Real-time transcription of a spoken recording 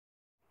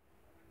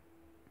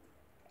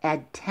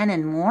Add 10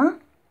 and more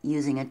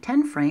using a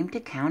 10 frame to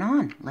count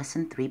on.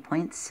 Lesson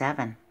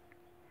 3.7.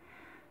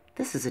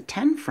 This is a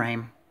 10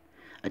 frame.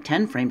 A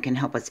 10 frame can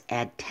help us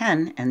add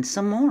 10 and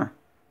some more.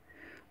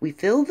 We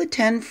fill the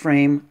 10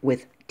 frame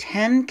with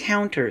 10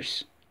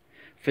 counters.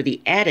 For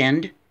the add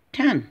end,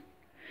 10.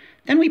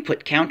 Then we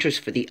put counters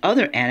for the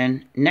other add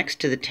end next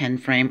to the 10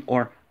 frame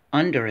or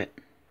under it.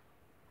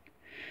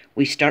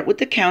 We start with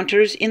the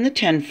counters in the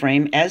 10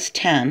 frame as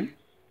 10.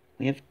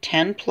 We have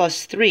 10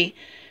 plus 3,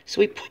 so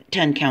we put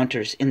 10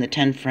 counters in the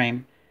 10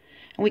 frame.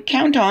 And we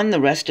count on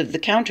the rest of the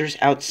counters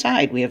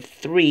outside. We have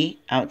 3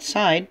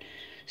 outside,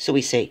 so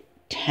we say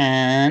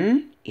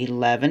 10,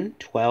 11,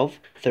 12,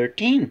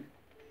 13.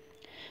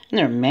 And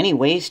there are many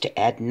ways to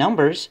add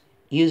numbers.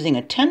 Using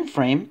a 10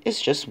 frame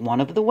is just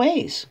one of the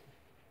ways.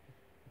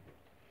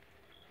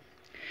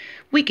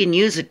 We can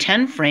use a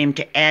 10 frame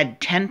to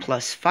add 10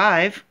 plus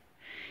 5.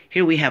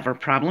 Here we have our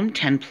problem,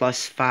 10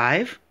 plus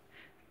 5.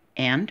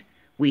 And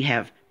we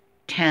have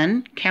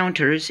 10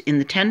 counters in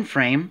the 10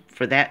 frame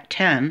for that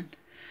 10.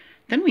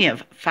 Then we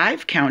have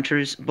 5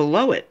 counters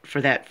below it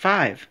for that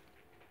 5.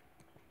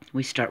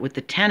 We start with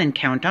the 10 and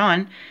count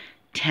on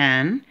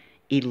 10,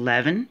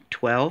 11,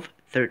 12,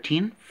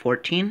 13,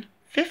 14,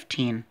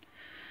 15.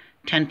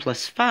 10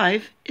 plus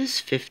 5 is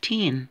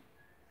 15.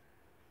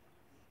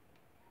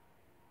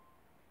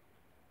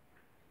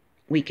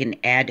 We can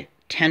add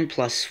 10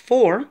 plus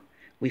 4.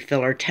 We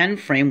fill our 10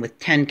 frame with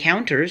 10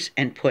 counters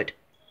and put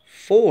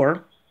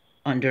 4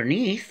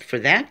 underneath for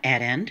that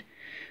add end.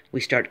 We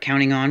start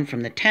counting on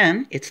from the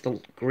 10. It's the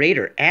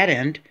greater add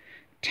end.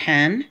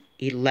 10,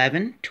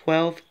 11,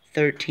 12,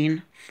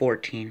 13,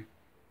 14.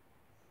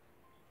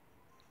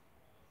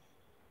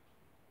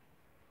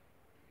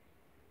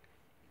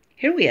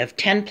 Here we have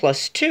 10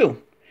 plus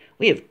 2.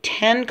 We have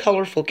 10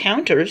 colorful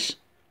counters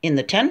in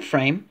the 10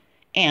 frame,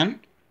 and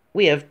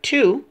we have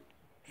 2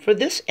 for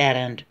this add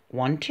end,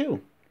 1,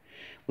 2.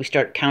 We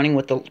start counting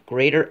with the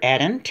greater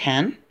add end,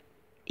 10,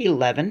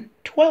 11,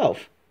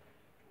 12.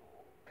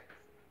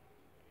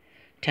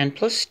 10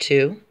 plus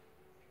 2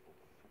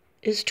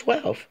 is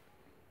 12.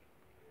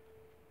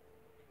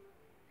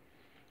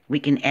 We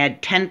can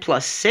add 10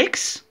 plus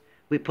 6.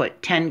 We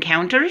put 10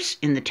 counters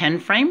in the 10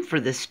 frame for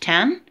this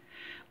 10.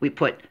 We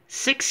put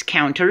 6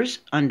 counters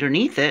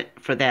underneath it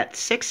for that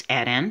 6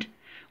 add end.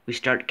 We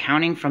start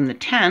counting from the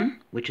 10,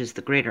 which is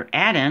the greater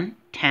add end,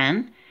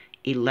 10,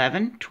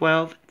 11,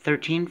 12,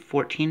 13,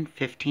 14,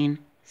 15,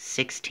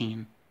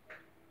 16.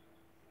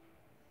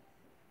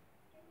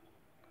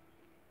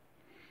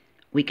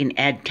 We can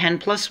add 10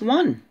 plus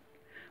 1.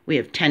 We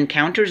have 10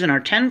 counters in our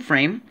 10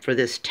 frame for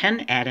this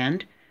 10 add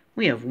end.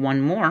 We have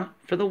 1 more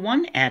for the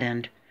 1 add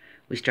end.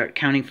 We start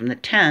counting from the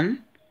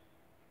 10,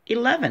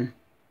 11.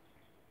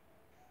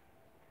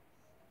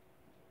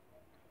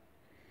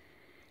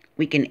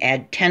 We can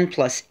add 10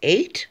 plus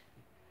 8.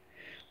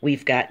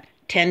 We've got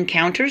 10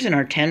 counters in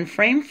our 10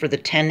 frame for the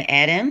 10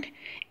 add end,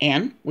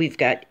 and we've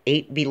got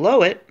 8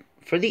 below it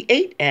for the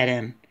 8 add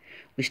end.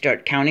 We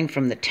start counting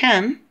from the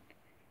 10,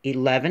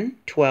 11,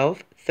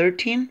 12,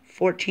 13,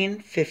 14,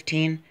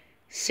 15,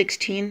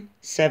 16,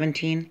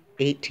 17,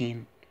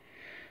 18.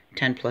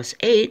 10 plus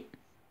 8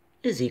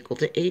 is equal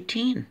to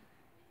 18.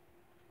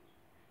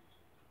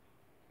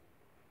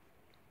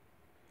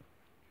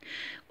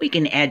 We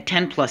can add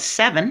 10 plus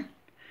 7.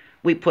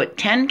 We put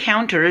 10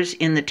 counters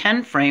in the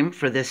 10 frame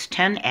for this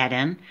 10 add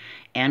end,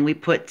 and we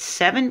put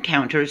 7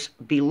 counters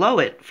below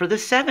it for the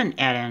 7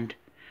 add end.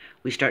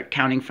 We start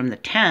counting from the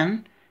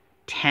 10,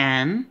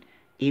 10,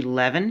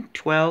 11,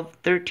 12,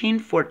 13,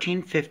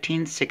 14,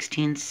 15,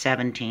 16,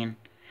 17.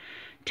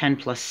 10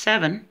 plus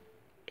 7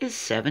 is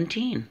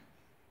 17.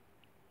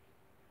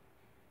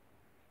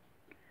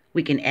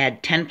 We can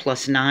add 10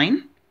 plus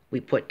 9. We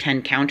put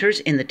 10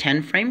 counters in the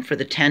 10 frame for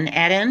the 10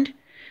 add end.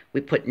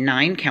 We put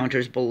 9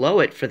 counters below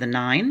it for the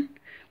 9.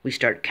 We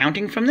start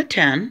counting from the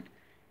 10,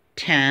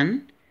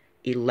 10,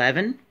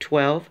 11,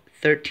 12,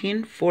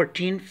 13,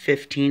 14,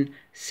 15,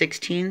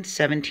 16,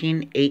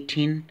 17,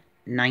 18,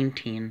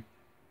 19.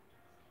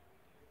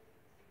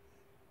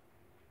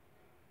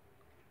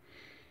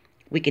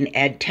 We can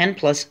add 10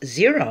 plus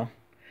 0.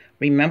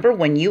 Remember,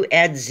 when you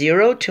add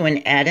 0 to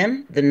an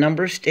add-in, the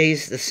number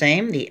stays the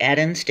same, the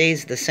add-in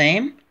stays the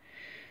same.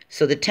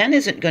 So the 10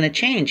 isn't going to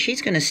change.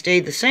 She's going to stay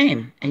the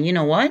same. And you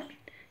know what?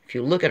 If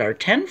you look at our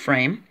 10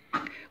 frame,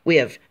 we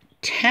have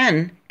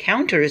 10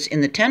 counters in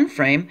the 10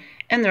 frame,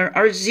 and there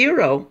are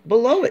 0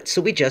 below it.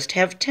 So we just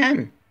have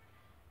 10.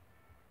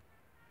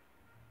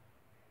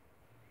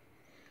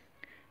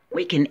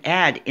 We can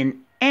add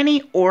in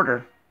any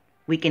order.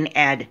 We can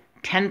add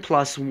 10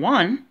 plus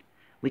 1.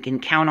 We can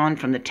count on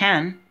from the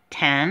 10,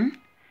 10,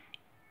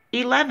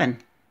 11.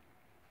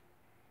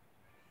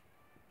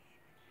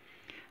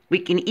 We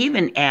can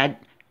even add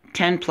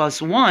 10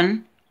 plus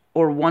 1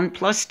 or 1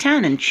 plus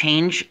 10 and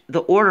change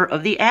the order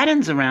of the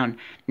add-ins around.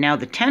 Now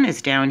the 10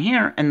 is down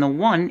here and the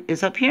 1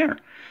 is up here.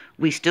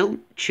 We still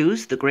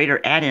choose the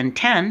greater add-in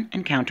 10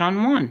 and count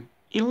on 1,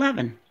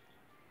 11.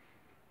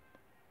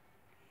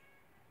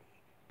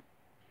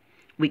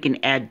 We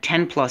can add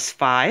 10 plus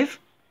 5.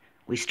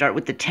 We start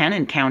with the 10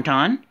 and count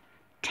on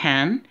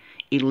 10,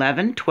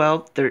 11,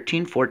 12,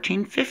 13,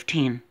 14,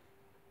 15.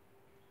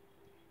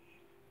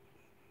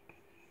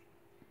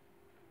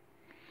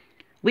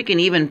 We can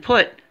even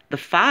put the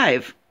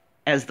 5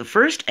 as the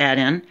first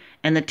add-in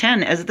and the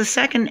 10 as the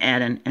second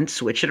add-in and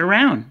switch it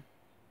around.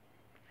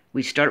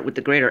 We start with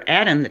the greater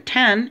add-in, the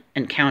 10,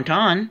 and count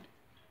on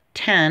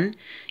 10,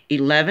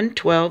 11,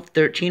 12,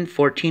 13,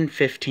 14,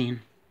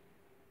 15.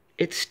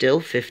 It's still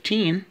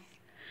 15,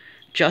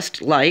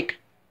 just like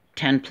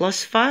 10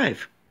 plus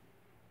 5.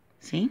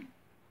 See?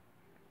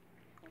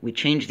 We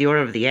change the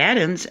order of the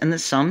add-ins and the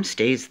sum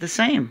stays the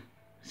same.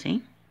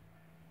 See?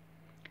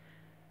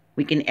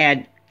 We can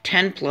add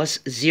 10 plus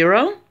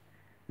 0.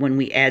 When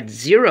we add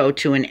 0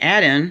 to an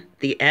add-in,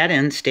 the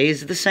add-in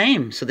stays the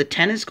same. So the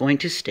 10 is going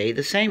to stay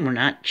the same. We're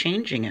not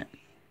changing it.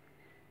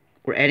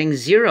 We're adding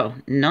 0,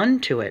 none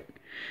to it.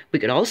 We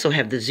could also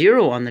have the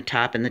 0 on the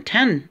top and the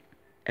 10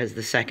 as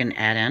the second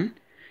add-in.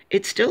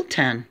 It's still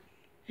 10.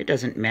 It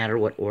doesn't matter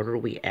what order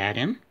we add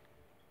in.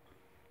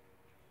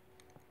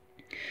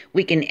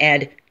 We can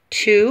add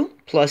 2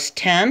 plus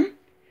 10.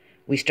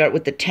 We start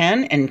with the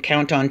 10 and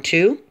count on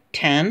 2,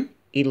 10,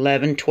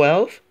 11,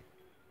 12.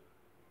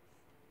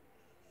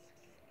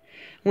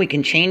 We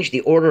can change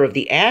the order of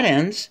the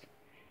add-ins.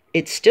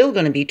 It's still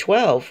going to be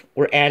 12.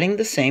 We're adding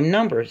the same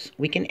numbers.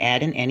 We can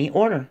add in any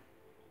order.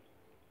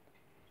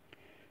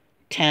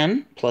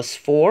 10 plus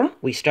 4.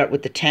 We start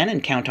with the 10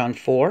 and count on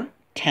 4,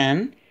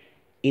 10,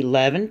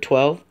 11,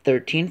 12,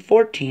 13,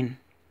 14.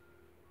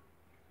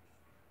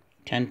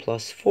 10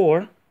 plus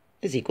 4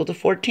 is equal to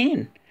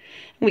 14.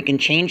 We can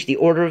change the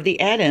order of the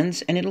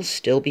add-ins and it'll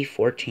still be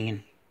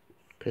 14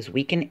 because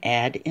we can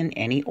add in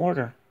any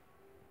order.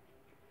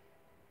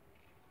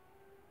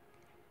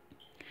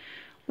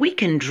 We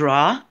can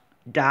draw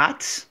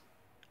dots,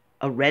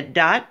 a red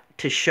dot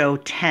to show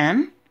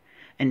 10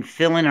 and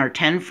fill in our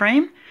 10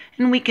 frame,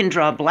 and we can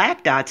draw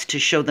black dots to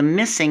show the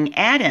missing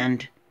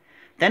add-end.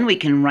 Then we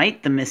can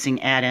write the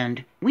missing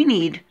add-end. We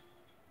need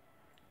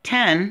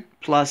 10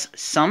 plus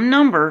some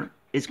number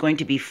is going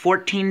to be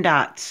 14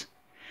 dots.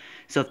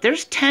 So if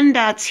there's 10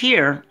 dots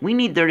here, we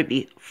need there to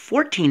be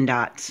 14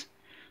 dots.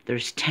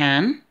 There's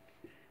 10,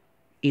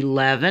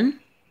 11,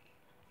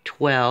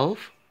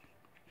 12,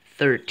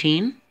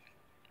 13,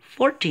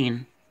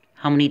 14.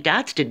 How many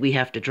dots did we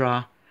have to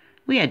draw?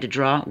 We had to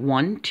draw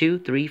 1, 2,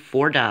 3,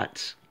 4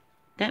 dots.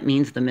 That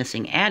means the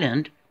missing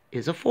add-end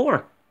is a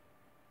 4.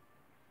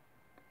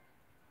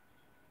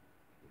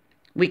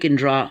 We can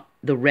draw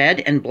the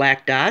red and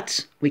black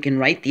dots. We can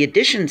write the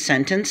addition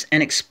sentence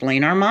and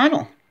explain our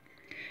model.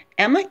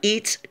 Emma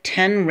eats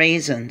 10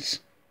 raisins.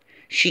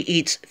 She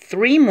eats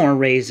 3 more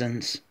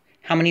raisins.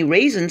 How many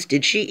raisins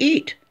did she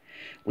eat?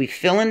 We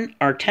fill in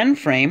our 10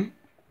 frame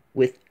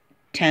with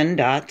 10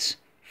 dots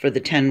for the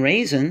 10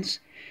 raisins.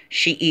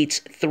 She eats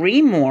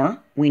 3 more.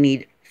 We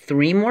need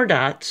 3 more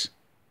dots.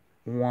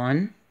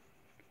 1,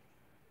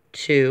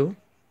 2,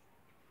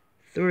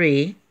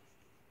 3.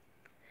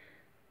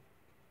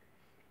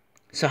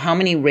 So how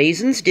many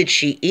raisins did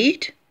she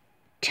eat?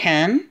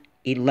 10,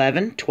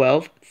 11,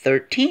 12,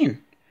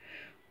 13.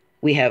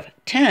 We have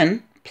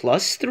 10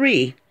 plus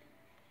 3.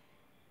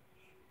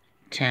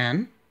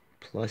 10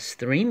 plus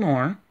 3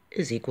 more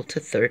is equal to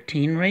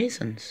 13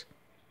 raisins.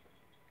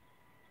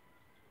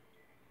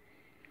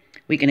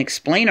 We can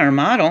explain our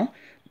model.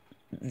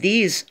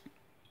 These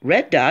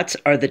red dots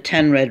are the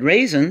 10 red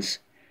raisins.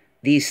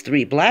 These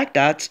 3 black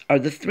dots are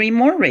the 3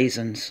 more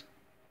raisins.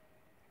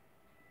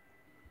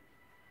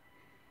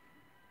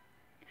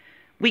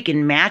 We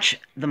can match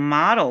the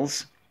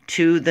models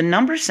to the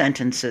number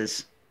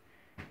sentences.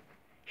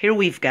 Here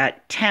we've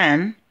got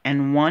 10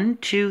 and 1,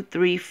 2,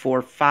 3,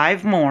 4,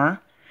 5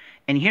 more.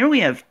 And here we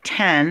have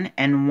 10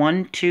 and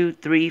 1, 2,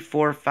 3,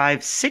 4,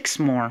 5, 6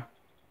 more.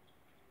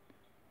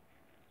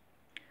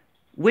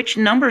 Which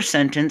number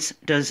sentence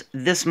does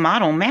this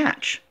model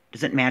match?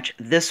 Does it match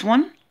this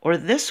one or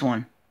this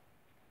one?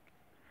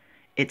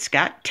 It's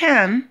got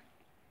 10.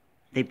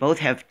 They both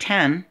have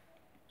 10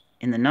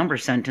 in the number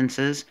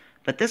sentences,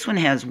 but this one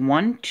has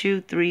 1,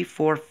 2, 3,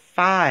 4,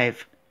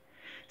 5.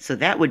 So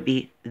that would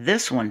be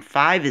this one.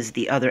 5 is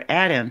the other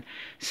add-in.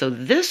 So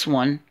this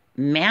one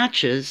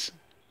matches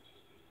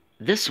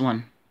this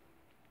one.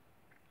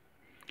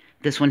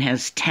 This one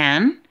has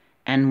 10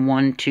 and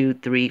 1, 2,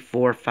 3,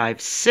 4,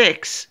 5,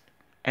 6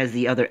 as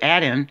the other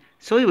add-in.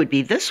 So it would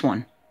be this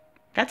one.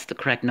 That's the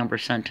correct number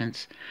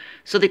sentence.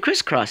 So they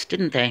crisscrossed,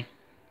 didn't they?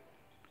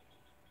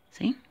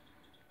 See?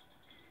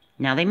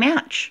 Now they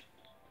match.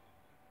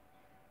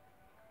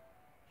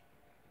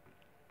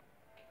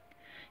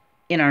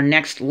 In our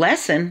next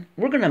lesson,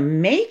 we're going to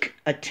make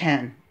a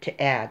 10 to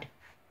add.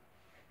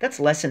 That's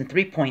lesson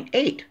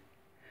 3.8.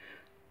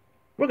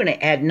 We're going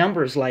to add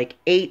numbers like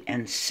 8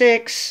 and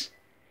 6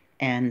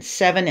 and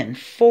 7 and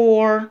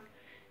 4,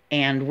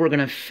 and we're going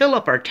to fill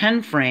up our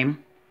 10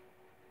 frame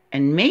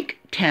and make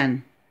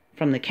 10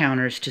 from the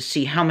counters to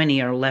see how many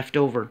are left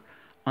over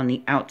on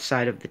the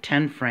outside of the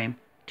 10 frame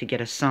to get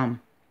a sum.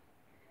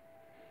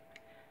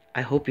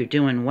 I hope you're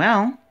doing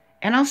well,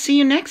 and I'll see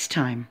you next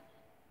time.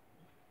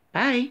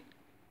 Bye.